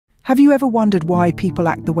Have you ever wondered why people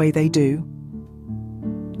act the way they do?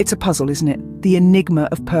 It's a puzzle, isn't it? The enigma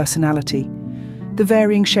of personality. The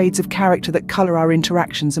varying shades of character that colour our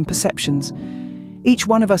interactions and perceptions. Each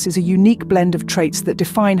one of us is a unique blend of traits that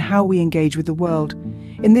define how we engage with the world.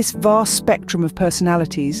 In this vast spectrum of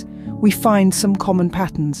personalities, we find some common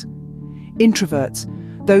patterns. Introverts,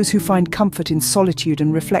 those who find comfort in solitude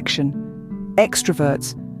and reflection.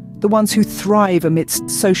 Extroverts, the ones who thrive amidst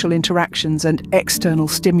social interactions and external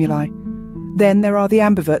stimuli. Then there are the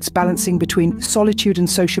ambiverts, balancing between solitude and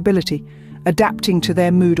sociability, adapting to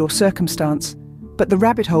their mood or circumstance. But the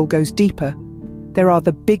rabbit hole goes deeper. There are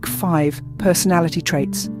the big 5 personality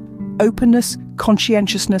traits: openness,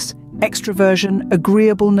 conscientiousness, extraversion,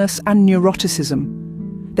 agreeableness, and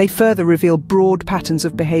neuroticism. They further reveal broad patterns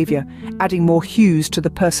of behaviour, adding more hues to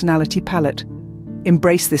the personality palette.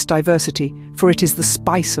 Embrace this diversity, for it is the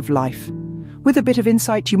spice of life. With a bit of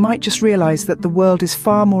insight, you might just realise that the world is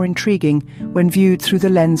far more intriguing when viewed through the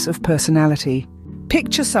lens of personality.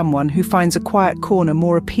 Picture someone who finds a quiet corner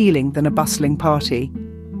more appealing than a bustling party.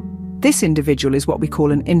 This individual is what we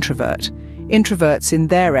call an introvert. Introverts, in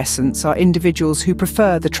their essence, are individuals who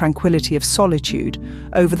prefer the tranquility of solitude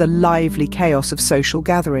over the lively chaos of social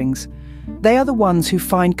gatherings. They are the ones who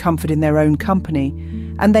find comfort in their own company,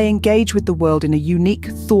 and they engage with the world in a unique,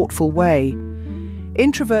 thoughtful way.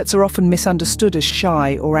 Introverts are often misunderstood as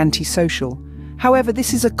shy or antisocial. However,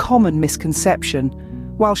 this is a common misconception.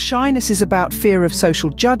 While shyness is about fear of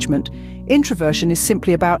social judgment, introversion is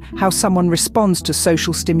simply about how someone responds to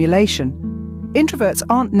social stimulation. Introverts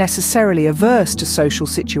aren't necessarily averse to social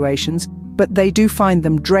situations, but they do find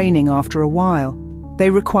them draining after a while.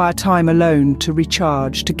 They require time alone to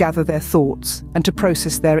recharge, to gather their thoughts, and to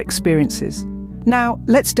process their experiences. Now,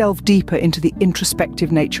 let's delve deeper into the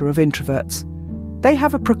introspective nature of introverts. They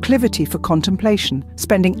have a proclivity for contemplation,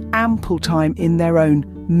 spending ample time in their own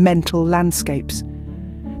mental landscapes.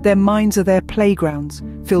 Their minds are their playgrounds,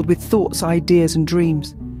 filled with thoughts, ideas, and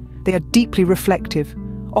dreams. They are deeply reflective,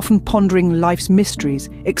 often pondering life's mysteries,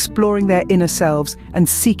 exploring their inner selves, and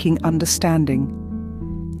seeking understanding.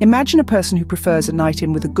 Imagine a person who prefers a night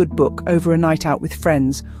in with a good book over a night out with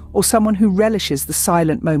friends, or someone who relishes the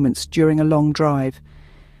silent moments during a long drive.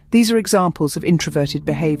 These are examples of introverted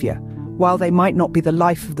behaviour. While they might not be the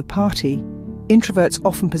life of the party, introverts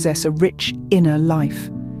often possess a rich inner life.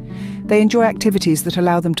 They enjoy activities that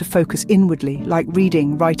allow them to focus inwardly, like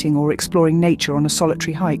reading, writing, or exploring nature on a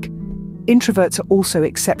solitary hike. Introverts are also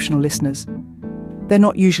exceptional listeners. They're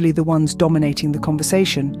not usually the ones dominating the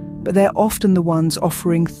conversation, but they're often the ones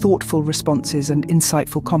offering thoughtful responses and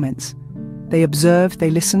insightful comments. They observe,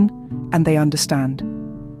 they listen, and they understand.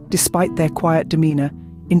 Despite their quiet demeanour,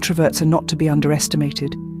 introverts are not to be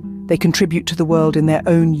underestimated. They contribute to the world in their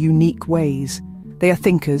own unique ways. They are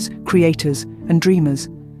thinkers, creators, and dreamers.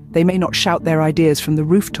 They may not shout their ideas from the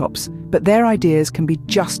rooftops, but their ideas can be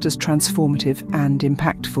just as transformative and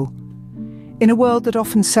impactful. In a world that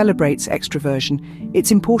often celebrates extraversion,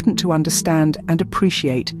 it's important to understand and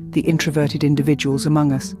appreciate the introverted individuals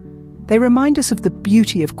among us. They remind us of the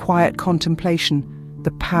beauty of quiet contemplation,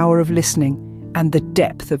 the power of listening, and the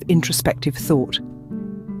depth of introspective thought.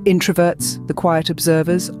 Introverts, the quiet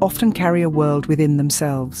observers, often carry a world within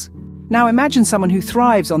themselves. Now imagine someone who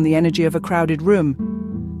thrives on the energy of a crowded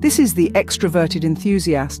room. This is the extroverted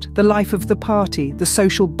enthusiast, the life of the party, the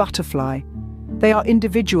social butterfly. They are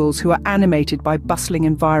individuals who are animated by bustling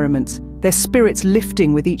environments, their spirits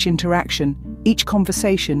lifting with each interaction, each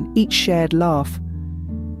conversation, each shared laugh.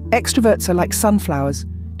 Extroverts are like sunflowers,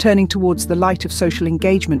 turning towards the light of social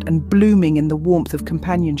engagement and blooming in the warmth of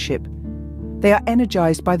companionship. They are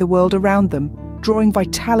energized by the world around them, drawing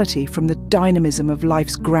vitality from the dynamism of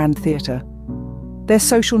life's grand theatre. Their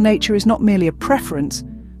social nature is not merely a preference,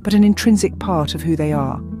 but an intrinsic part of who they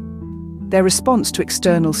are. Their response to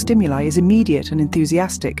external stimuli is immediate and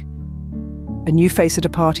enthusiastic. A new face at a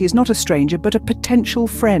party is not a stranger, but a potential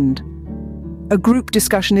friend. A group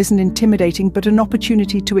discussion isn't intimidating, but an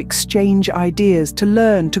opportunity to exchange ideas, to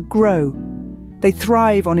learn, to grow. They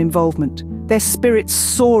thrive on involvement, their spirits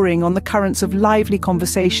soaring on the currents of lively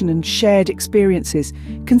conversation and shared experiences.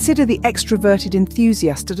 Consider the extroverted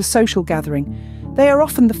enthusiast at a social gathering. They are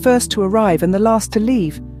often the first to arrive and the last to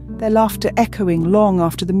leave, their laughter echoing long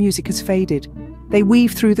after the music has faded. They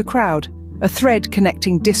weave through the crowd, a thread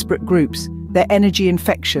connecting disparate groups, their energy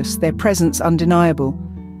infectious, their presence undeniable.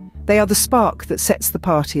 They are the spark that sets the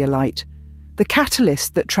party alight, the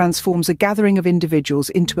catalyst that transforms a gathering of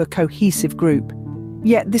individuals into a cohesive group.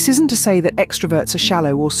 Yet this isn't to say that extroverts are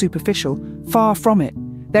shallow or superficial, far from it.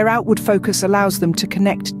 Their outward focus allows them to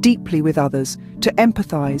connect deeply with others, to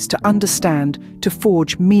empathize, to understand, to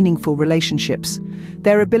forge meaningful relationships.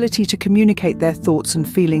 Their ability to communicate their thoughts and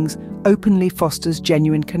feelings openly fosters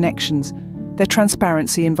genuine connections, their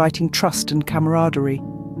transparency inviting trust and camaraderie.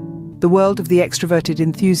 The world of the extroverted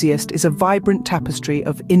enthusiast is a vibrant tapestry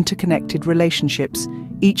of interconnected relationships,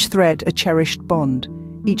 each thread a cherished bond,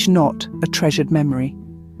 each knot a treasured memory.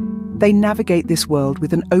 They navigate this world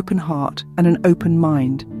with an open heart and an open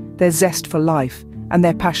mind, their zest for life and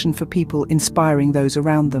their passion for people inspiring those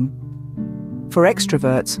around them. For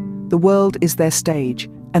extroverts, the world is their stage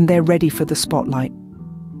and they're ready for the spotlight.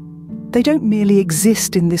 They don't merely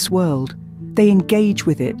exist in this world, they engage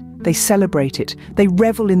with it, they celebrate it, they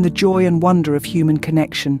revel in the joy and wonder of human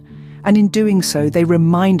connection, and in doing so they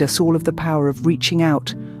remind us all of the power of reaching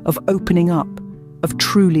out, of opening up, of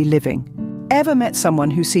truly living. Ever met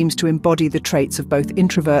someone who seems to embody the traits of both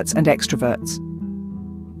introverts and extroverts?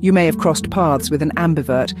 You may have crossed paths with an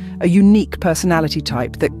ambivert, a unique personality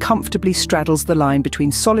type that comfortably straddles the line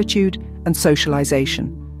between solitude and socialization.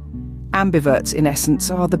 Ambiverts, in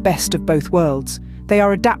essence, are the best of both worlds. They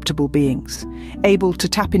are adaptable beings, able to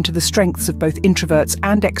tap into the strengths of both introverts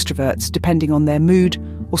and extroverts depending on their mood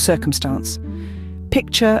or circumstance.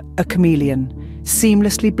 Picture a chameleon,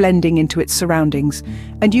 seamlessly blending into its surroundings,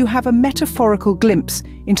 and you have a metaphorical glimpse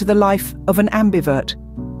into the life of an ambivert.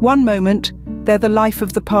 One moment, they're the life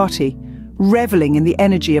of the party, reveling in the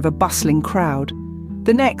energy of a bustling crowd.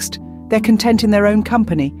 The next, they're content in their own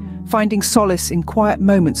company, finding solace in quiet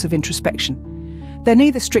moments of introspection. They're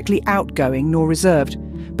neither strictly outgoing nor reserved,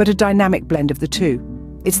 but a dynamic blend of the two.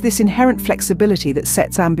 It's this inherent flexibility that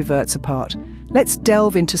sets ambiverts apart. Let's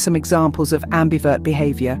delve into some examples of ambivert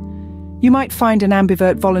behavior. You might find an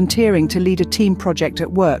ambivert volunteering to lead a team project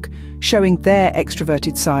at work, showing their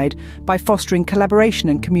extroverted side by fostering collaboration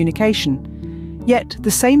and communication. Yet,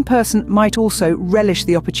 the same person might also relish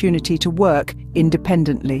the opportunity to work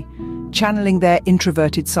independently, channeling their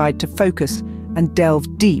introverted side to focus and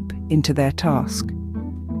delve deep into their task.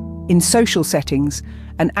 In social settings,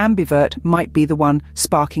 an ambivert might be the one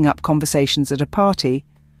sparking up conversations at a party,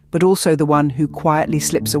 but also the one who quietly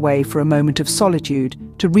slips away for a moment of solitude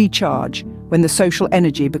to recharge when the social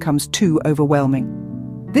energy becomes too overwhelming.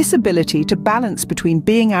 This ability to balance between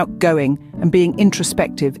being outgoing and being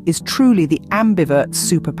introspective is truly the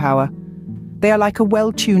ambivert's superpower. They are like a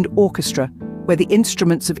well-tuned orchestra, where the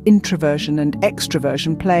instruments of introversion and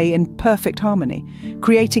extraversion play in perfect harmony,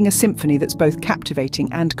 creating a symphony that's both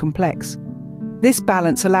captivating and complex. This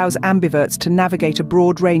balance allows ambiverts to navigate a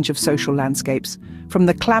broad range of social landscapes, from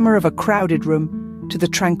the clamour of a crowded room to the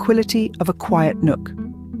tranquility of a quiet nook.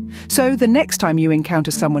 So, the next time you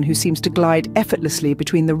encounter someone who seems to glide effortlessly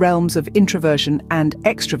between the realms of introversion and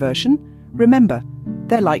extraversion, remember,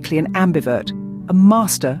 they're likely an ambivert, a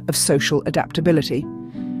master of social adaptability.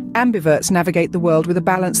 Ambiverts navigate the world with a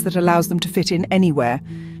balance that allows them to fit in anywhere.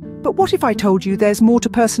 But what if I told you there's more to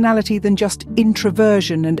personality than just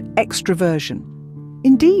introversion and extraversion?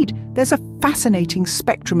 Indeed, there's a fascinating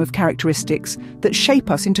spectrum of characteristics that shape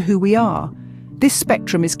us into who we are. This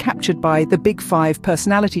spectrum is captured by the big 5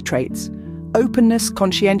 personality traits: openness,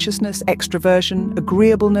 conscientiousness, extraversion,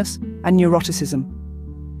 agreeableness, and neuroticism.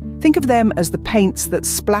 Think of them as the paints that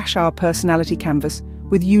splash our personality canvas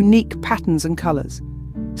with unique patterns and colours.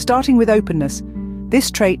 Starting with openness, this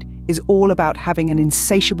trait is all about having an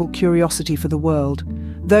insatiable curiosity for the world.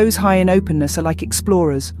 Those high in openness are like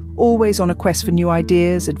explorers, always on a quest for new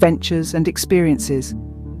ideas, adventures, and experiences.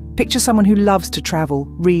 Picture someone who loves to travel,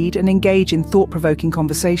 read, and engage in thought-provoking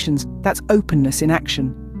conversations. That's openness in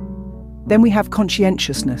action. Then we have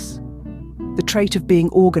conscientiousness, the trait of being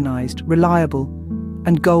organised, reliable,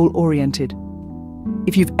 and goal-oriented.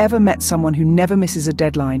 If you've ever met someone who never misses a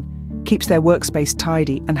deadline, keeps their workspace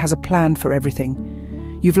tidy, and has a plan for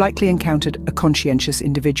everything, you've likely encountered a conscientious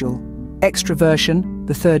individual. Extraversion,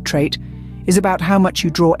 the third trait, is about how much you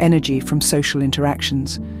draw energy from social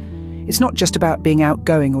interactions. It's not just about being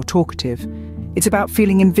outgoing or talkative. It's about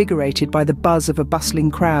feeling invigorated by the buzz of a bustling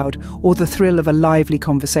crowd or the thrill of a lively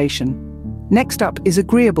conversation. Next up is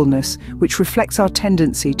agreeableness, which reflects our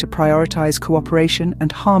tendency to prioritize cooperation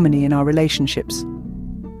and harmony in our relationships.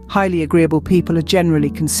 Highly agreeable people are generally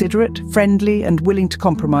considerate, friendly, and willing to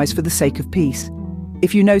compromise for the sake of peace.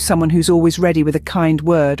 If you know someone who's always ready with a kind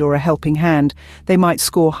word or a helping hand, they might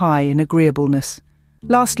score high in agreeableness.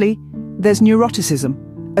 Lastly, there's neuroticism,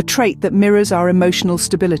 a trait that mirrors our emotional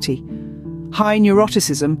stability. High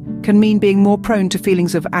neuroticism can mean being more prone to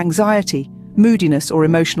feelings of anxiety, moodiness, or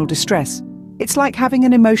emotional distress. It's like having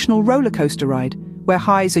an emotional roller coaster ride, where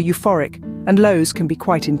highs are euphoric and lows can be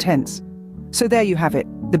quite intense. So there you have it,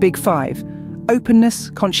 the big 5. openness,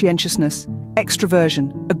 conscientiousness,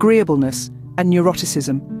 extraversion, agreeableness, and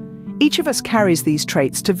neuroticism. Each of us carries these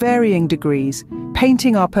traits to varying degrees,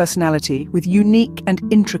 painting our personality with unique and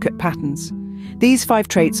intricate patterns. These 5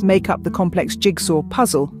 traits make up the complex jigsaw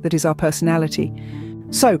puzzle that is our personality.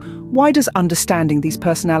 So, why does understanding these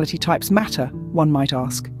personality types matter, one might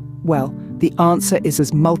ask? Well, the answer is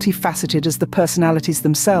as multifaceted as the personalities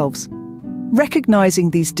themselves. Recognizing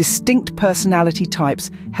these distinct personality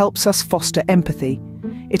types helps us foster empathy.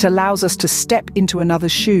 It allows us to step into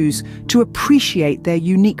another's shoes, to appreciate their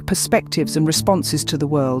unique perspectives and responses to the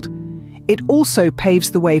world. It also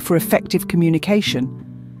paves the way for effective communication.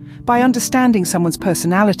 By understanding someone's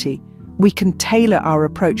personality, we can tailor our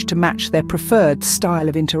approach to match their preferred style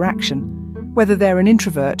of interaction. Whether they're an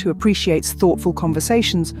introvert who appreciates thoughtful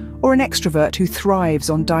conversations or an extrovert who thrives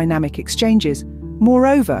on dynamic exchanges.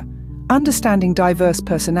 Moreover, understanding diverse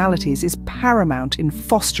personalities is paramount in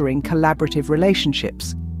fostering collaborative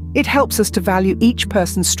relationships. It helps us to value each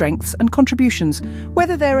person's strengths and contributions,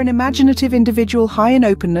 whether they're an imaginative individual high in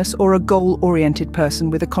openness or a goal-oriented person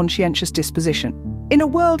with a conscientious disposition. In a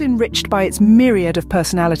world enriched by its myriad of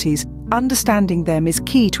personalities, understanding them is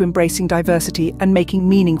key to embracing diversity and making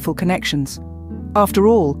meaningful connections. After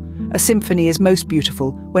all, a symphony is most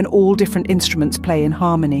beautiful when all different instruments play in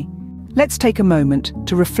harmony. Let's take a moment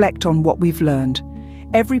to reflect on what we've learned.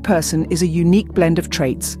 Every person is a unique blend of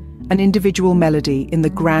traits, an individual melody in the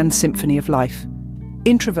grand symphony of life.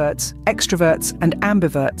 Introverts, extroverts, and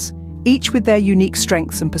ambiverts, each with their unique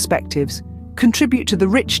strengths and perspectives, contribute to the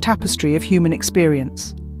rich tapestry of human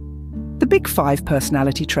experience. The big 5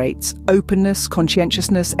 personality traits, openness,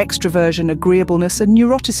 conscientiousness, extraversion, agreeableness, and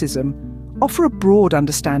neuroticism, offer a broad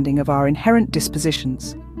understanding of our inherent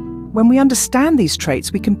dispositions. When we understand these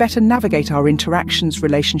traits, we can better navigate our interactions,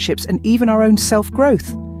 relationships, and even our own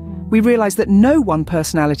self-growth. We realize that no one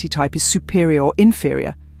personality type is superior or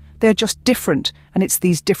inferior. They're just different, and it's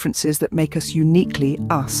these differences that make us uniquely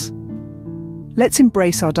us. Let's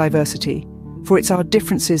embrace our diversity, for it's our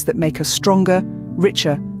differences that make us stronger,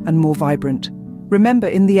 richer, and more vibrant. Remember,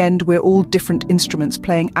 in the end, we're all different instruments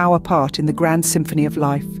playing our part in the grand symphony of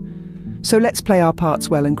life. So let's play our parts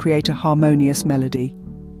well and create a harmonious melody.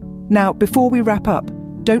 Now, before we wrap up,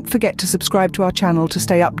 don't forget to subscribe to our channel to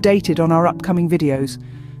stay updated on our upcoming videos.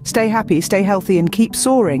 Stay happy, stay healthy, and keep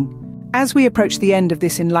soaring. As we approach the end of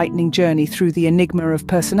this enlightening journey through the enigma of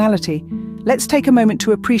personality, let's take a moment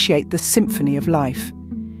to appreciate the symphony of life.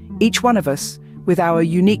 Each one of us, with our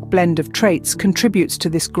unique blend of traits, contributes to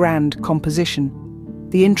this grand composition.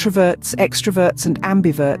 The introverts, extroverts, and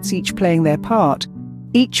ambiverts each playing their part,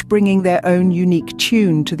 each bringing their own unique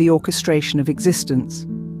tune to the orchestration of existence.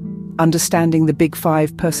 Understanding the big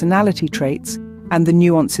 5 personality traits and the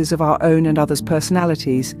nuances of our own and others'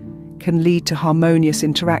 personalities can lead to harmonious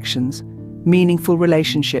interactions, meaningful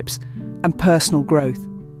relationships, and personal growth.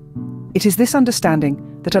 It is this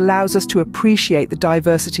understanding that allows us to appreciate the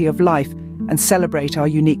diversity of life and celebrate our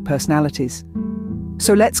unique personalities.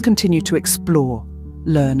 So let's continue to explore,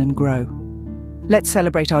 learn, and grow. Let's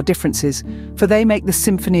celebrate our differences, for they make the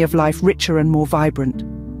symphony of life richer and more vibrant.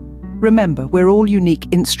 Remember, we're all unique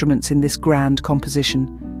instruments in this grand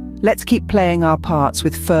composition. Let's keep playing our parts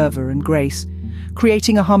with fervor and grace,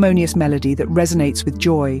 creating a harmonious melody that resonates with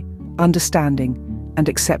joy, understanding, and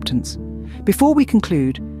acceptance. Before we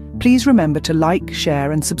conclude, please remember to like,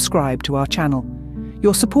 share, and subscribe to our channel.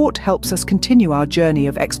 Your support helps us continue our journey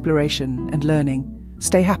of exploration and learning.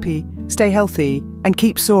 Stay happy, stay healthy, and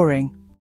keep soaring.